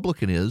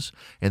Republican is,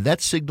 and that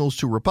signals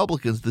to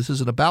Republicans this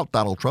isn't about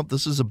Donald Trump.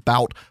 This is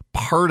about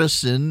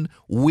partisan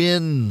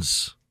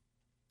wins.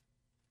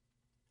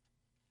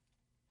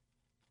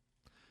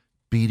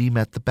 Beat him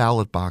at the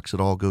ballot box, it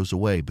all goes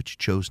away, but you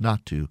chose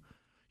not to.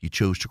 You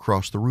chose to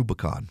cross the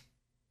Rubicon.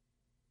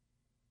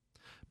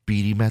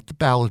 beat him at the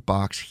ballot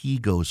box. He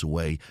goes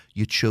away.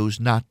 You chose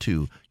not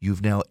to.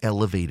 You've now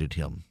elevated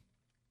him.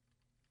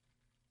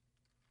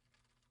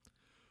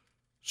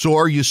 So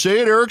are you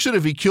saying, Erickson,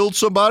 if he killed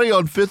somebody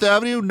on Fifth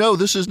Avenue? No,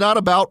 this is not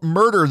about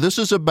murder. This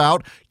is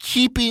about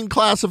keeping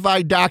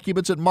classified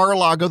documents at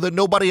Mar-a-Lago that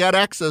nobody had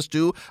access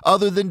to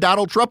other than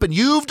Donald Trump. And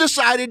you've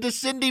decided to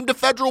send him to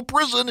federal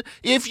prison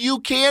if you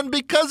can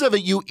because of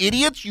it. You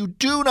idiots, you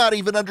do not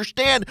even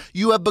understand.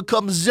 You have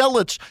become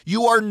zealots.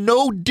 You are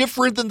no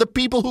different than the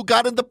people who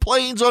got in the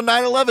planes on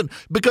 9/11.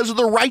 Because of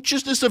the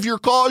righteousness of your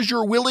cause,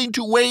 you're willing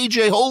to wage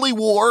a holy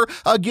war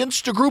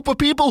against a group of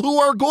people who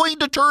are going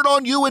to turn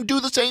on you and do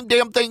the same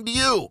damn thing to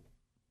you.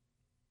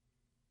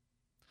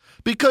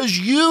 Because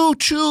you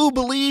too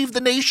believe the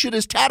nation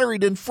is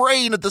tattering and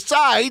fraying at the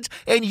sides,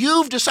 and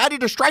you've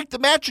decided to strike the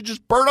match and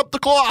just burn up the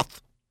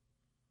cloth.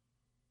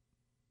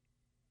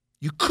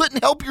 You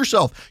couldn't help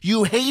yourself.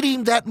 You hate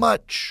him that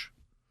much.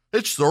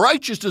 It's the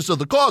righteousness of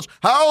the cause.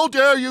 How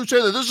dare you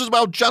say that this is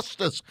about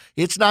justice?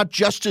 It's not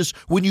justice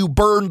when you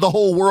burn the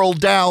whole world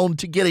down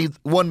to get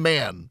one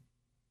man.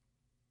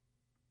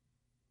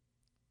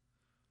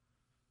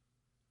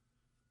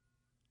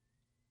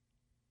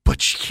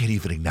 But you can't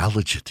even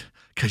acknowledge it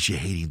because you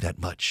hate him that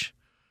much.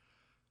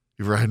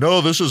 You're right. No,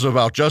 this is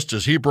about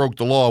justice. He broke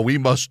the law. We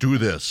must do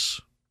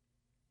this.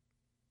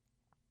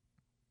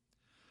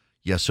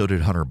 Yeah, so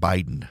did Hunter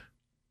Biden.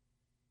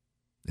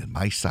 And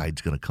my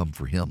side's going to come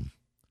for him.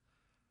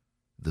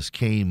 This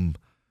came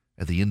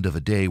at the end of a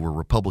day where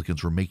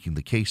Republicans were making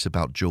the case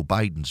about Joe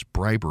Biden's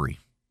bribery.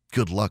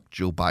 Good luck,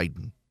 Joe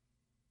Biden.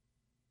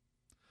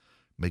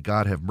 May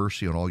God have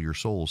mercy on all your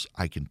souls.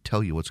 I can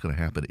tell you what's going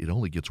to happen. It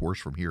only gets worse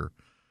from here.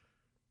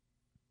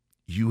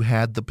 You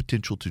had the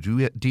potential to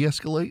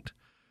de-escalate,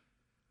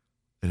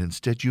 and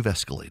instead you've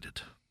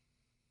escalated.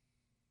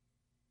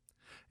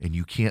 And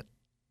you can't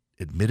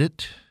admit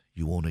it.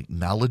 You won't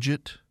acknowledge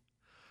it.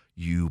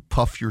 You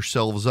puff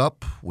yourselves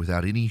up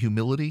without any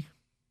humility.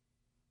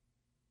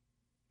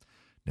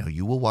 Now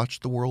you will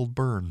watch the world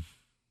burn.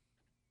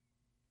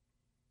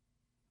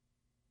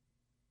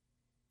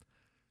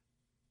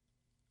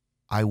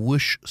 I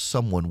wish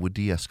someone would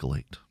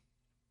de-escalate.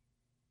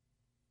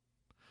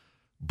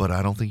 But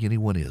I don't think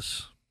anyone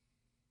is.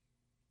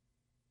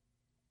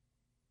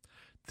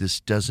 This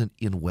doesn't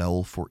end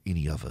well for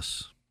any of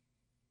us.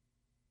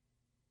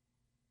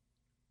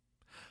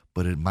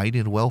 But it might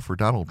end well for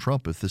Donald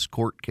Trump if this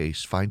court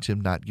case finds him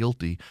not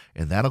guilty,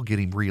 and that'll get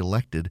him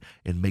reelected.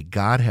 And may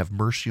God have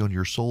mercy on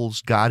your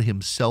souls. God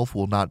himself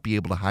will not be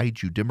able to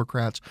hide you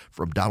Democrats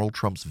from Donald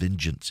Trump's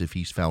vengeance if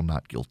he's found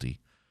not guilty.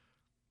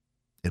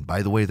 And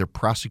by the way, they're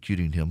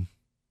prosecuting him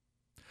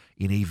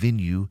in a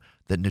venue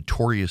that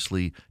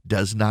notoriously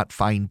does not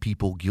find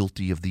people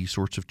guilty of these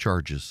sorts of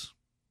charges.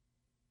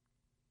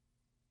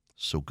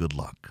 So good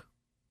luck.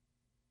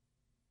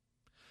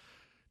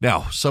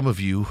 Now, some of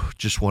you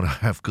just want to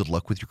have good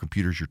luck with your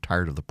computers. You're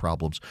tired of the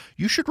problems.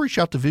 You should reach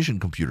out to Vision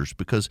Computers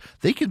because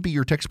they can be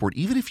your tech support.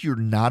 Even if you're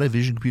not a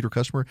Vision Computer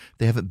customer,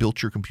 they haven't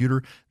built your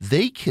computer,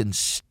 they can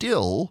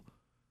still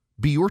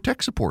be your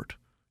tech support.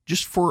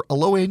 Just for a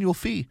low annual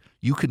fee.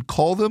 You can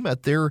call them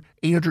at their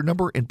 800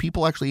 number and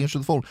people actually answer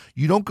the phone.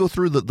 You don't go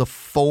through the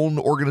phone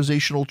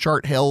organizational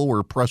chart hell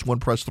where press 1,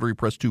 press 3,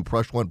 press 2,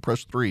 press 1,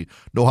 press 3.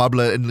 No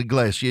habla en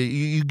inglés.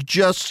 You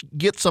just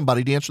get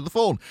somebody to answer the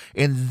phone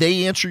and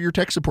they answer your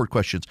tech support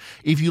questions.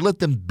 If you let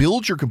them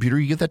build your computer,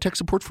 you get that tech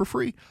support for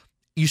free.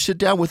 You sit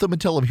down with them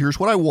and tell them, here's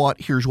what I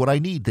want, here's what I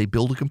need. They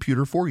build a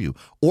computer for you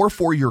or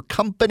for your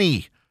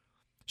company.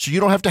 So you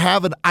don't have to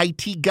have an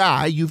IT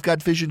guy. You've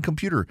got Vision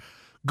Computer.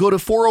 Go to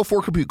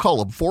 404 Compute. Call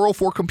them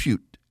 404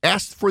 Compute.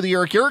 Ask for the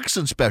Eric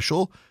Erickson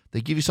special.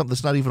 They give you something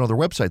that's not even on their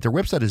website. Their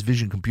website is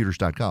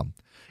visioncomputers.com.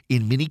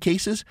 In many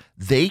cases,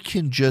 they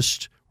can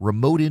just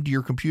remote into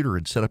your computer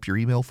and set up your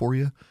email for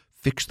you,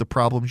 fix the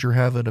problems you're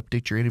having,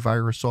 update your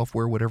antivirus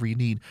software, whatever you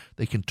need.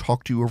 They can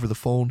talk to you over the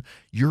phone.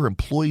 Your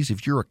employees,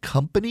 if you're a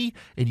company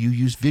and you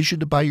use Vision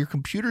to buy your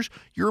computers,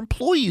 your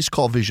employees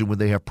call Vision when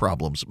they have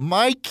problems.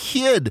 My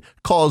kid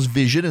calls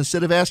Vision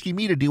instead of asking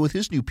me to deal with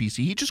his new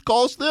PC. He just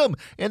calls them,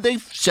 and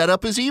they've set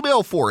up his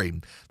email for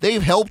him.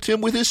 They've helped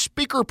him with his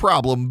speaker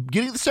problem,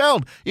 getting the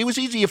sound. It was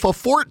easy. If a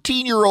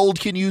 14-year-old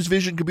can use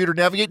Vision Computer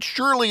Navigate,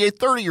 surely a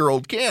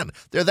 30-year-old can.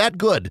 They're that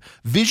good.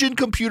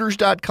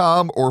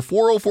 VisionComputers.com or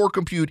 404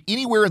 Compute.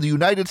 Anywhere in the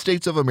United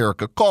States of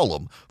America, call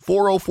them,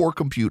 404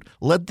 Compute.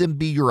 Let them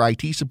be your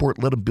IT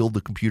support. Let them build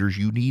the computers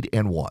you need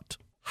and want.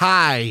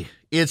 Hi,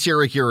 it's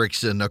Eric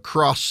Erickson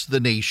across the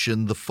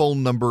nation. The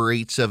phone number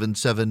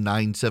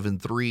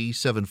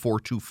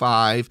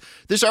 877-973-7425.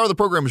 This hour of the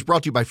program is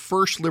brought to you by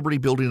First Liberty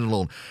Building and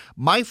Loan.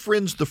 My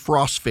friends, the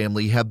Frost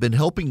family, have been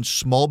helping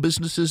small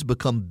businesses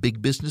become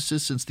big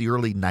businesses since the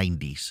early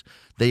 90s.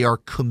 They are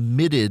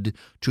committed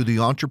to the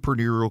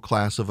entrepreneurial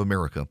class of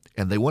America,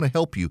 and they want to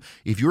help you.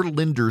 If your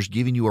lender's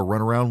giving you a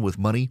runaround with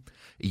money,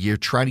 you're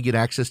trying to get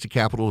access to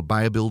capital to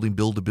buy a building,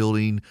 build a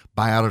building,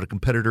 buy out at a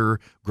competitor,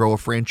 grow a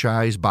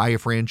franchise, buy a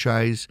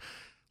franchise.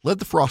 Let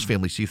the Frost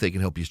family see if they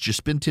can help you. Just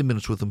spend 10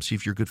 minutes with them, see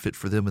if you're a good fit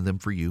for them and them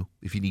for you.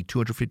 If you need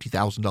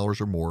 $250,000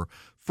 or more,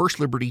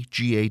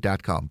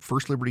 FirstLibertyGA.com.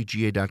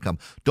 FirstLibertyGA.com.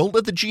 Don't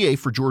let the GA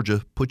for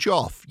Georgia put you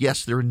off.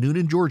 Yes, they're in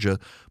Newnan, Georgia,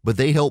 but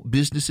they help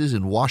businesses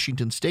in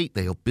Washington State.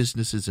 They help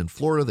businesses in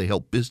Florida. They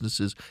help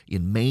businesses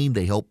in Maine.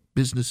 They help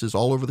businesses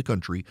all over the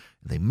country.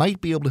 And they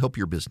might be able to help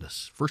your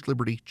business.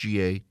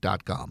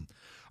 FirstLibertyGA.com.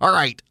 All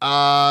right.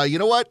 You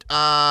know what?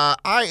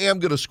 I am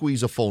going to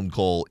squeeze a phone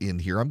call in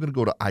here. I'm going to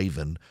go to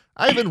Ivan.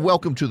 Ivan,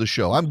 welcome to the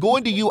show. I'm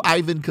going to you,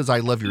 Ivan, because I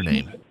love your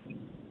name.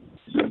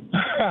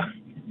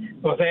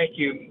 Well, thank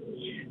you.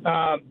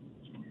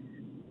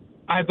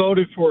 I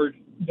voted for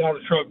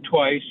Donald Trump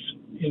twice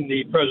in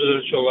the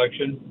presidential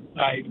election.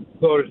 I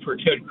voted for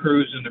Ted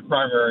Cruz in the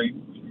primary.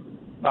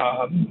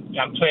 I'm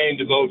planning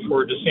to vote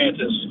for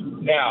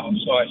DeSantis now.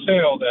 So I say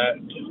all that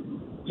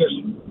to just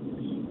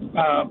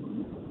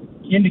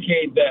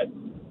indicate that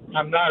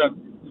I'm not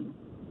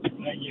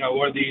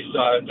one of these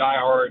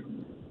diehard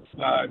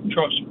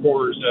Trump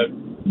supporters that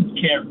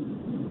can't,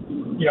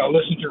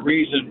 listen to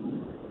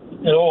reason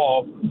at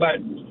all. But,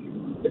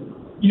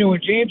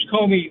 when James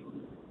Comey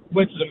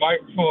went to the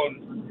microphone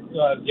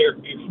there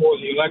before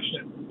the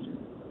election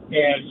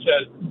and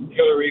said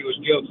Hillary was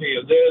guilty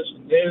of this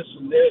and this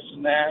and this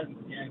and that,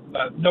 and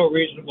no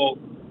reasonable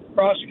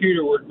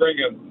prosecutor would bring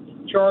a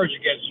charge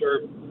against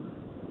her,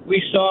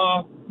 we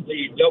saw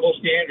the double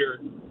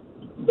standard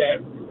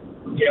that,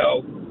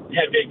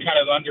 had been kind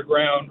of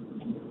underground,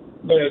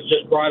 but it was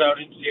just brought out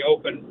into the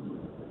open.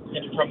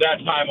 And from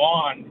that time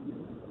on,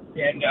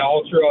 and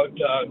all throughout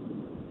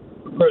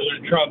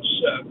President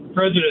Trump's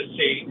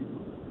presidency,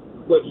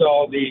 with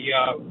all the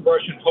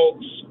Russian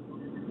hoax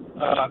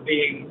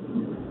being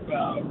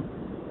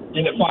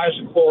in the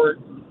FISA court,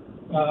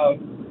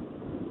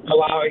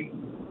 allowing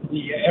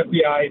the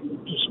FBI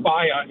to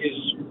spy on his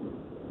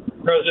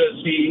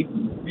presidency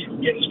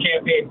in his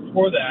campaign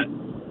before that.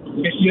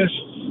 It's just,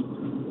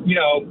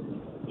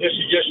 this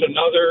is just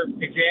another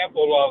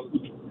example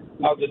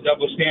of the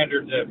double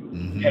standard that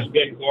has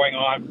been going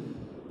on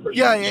for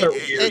several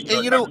years.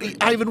 And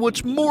Ivan,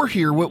 what's more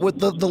here, what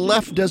the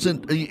left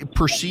doesn't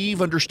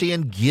perceive,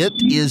 understand, get,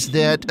 is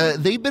that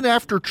they've been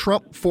after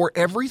Trump for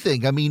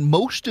everything. I mean,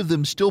 most of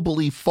them still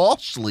believe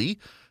falsely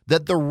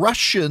that the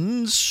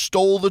Russians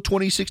stole the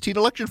 2016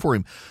 election for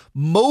him.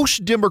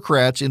 Most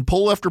Democrats in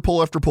poll after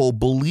poll after poll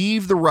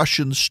believe the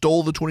Russians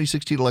stole the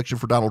 2016 election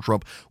for Donald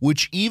Trump,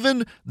 which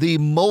even the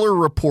Mueller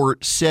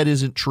report said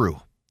isn't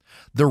true.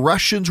 The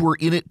Russians were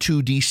in it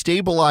to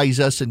destabilize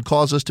us and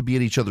cause us to be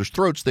at each other's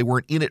throats. They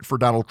weren't in it for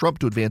Donald Trump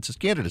to advance his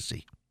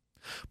candidacy.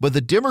 But the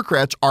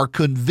Democrats are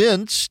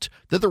convinced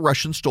that the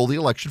Russians stole the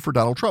election for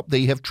Donald Trump.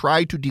 They have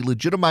tried to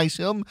delegitimize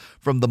him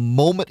from the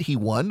moment he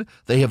won.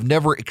 They have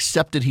never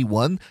accepted he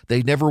won.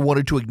 They never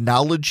wanted to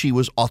acknowledge he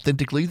was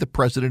authentically the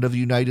president of the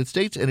United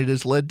States, and it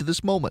has led to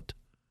this moment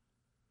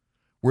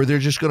where they're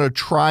just going to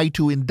try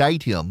to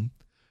indict him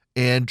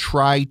and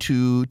try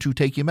to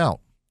take him out.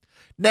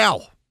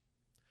 Now,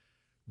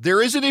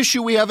 there is an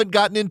issue we haven't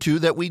gotten into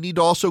that we need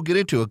to also get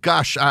into.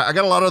 Gosh, I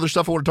got a lot of other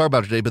stuff I want to talk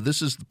about today, but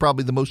this is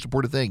probably the most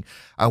important thing.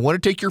 I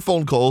want to take your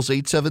phone calls,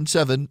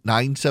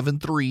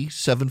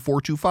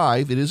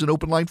 877-973-7425. It is an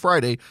open line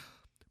Friday.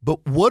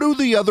 But what do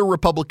the other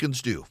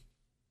Republicans do?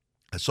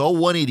 I saw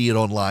one idiot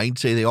online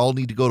say they all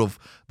need to go to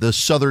the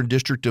Southern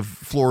District of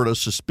Florida,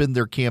 suspend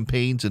their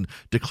campaigns, and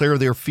declare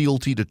their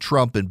fealty to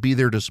Trump and be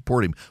there to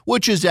support him,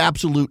 which is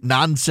absolute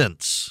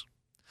nonsense.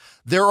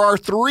 There are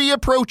three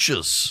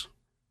approaches.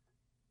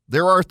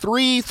 There are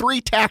three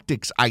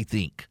tactics, I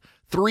think,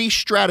 three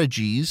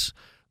strategies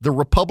the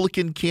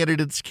Republican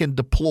candidates can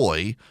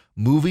deploy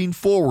moving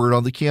forward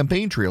on the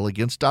campaign trail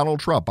against Donald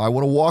Trump. I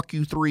want to walk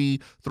you through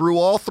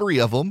all three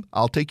of them.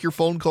 I'll take your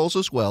phone calls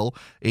as well,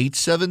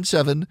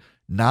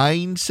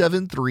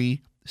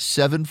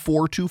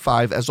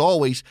 877-973-7425. As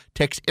always,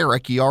 text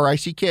Eric,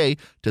 E-R-I-C-K,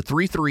 to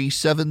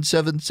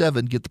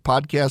 33777. Get the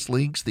podcast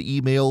links, the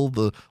email,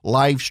 the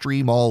live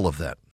stream, all of that.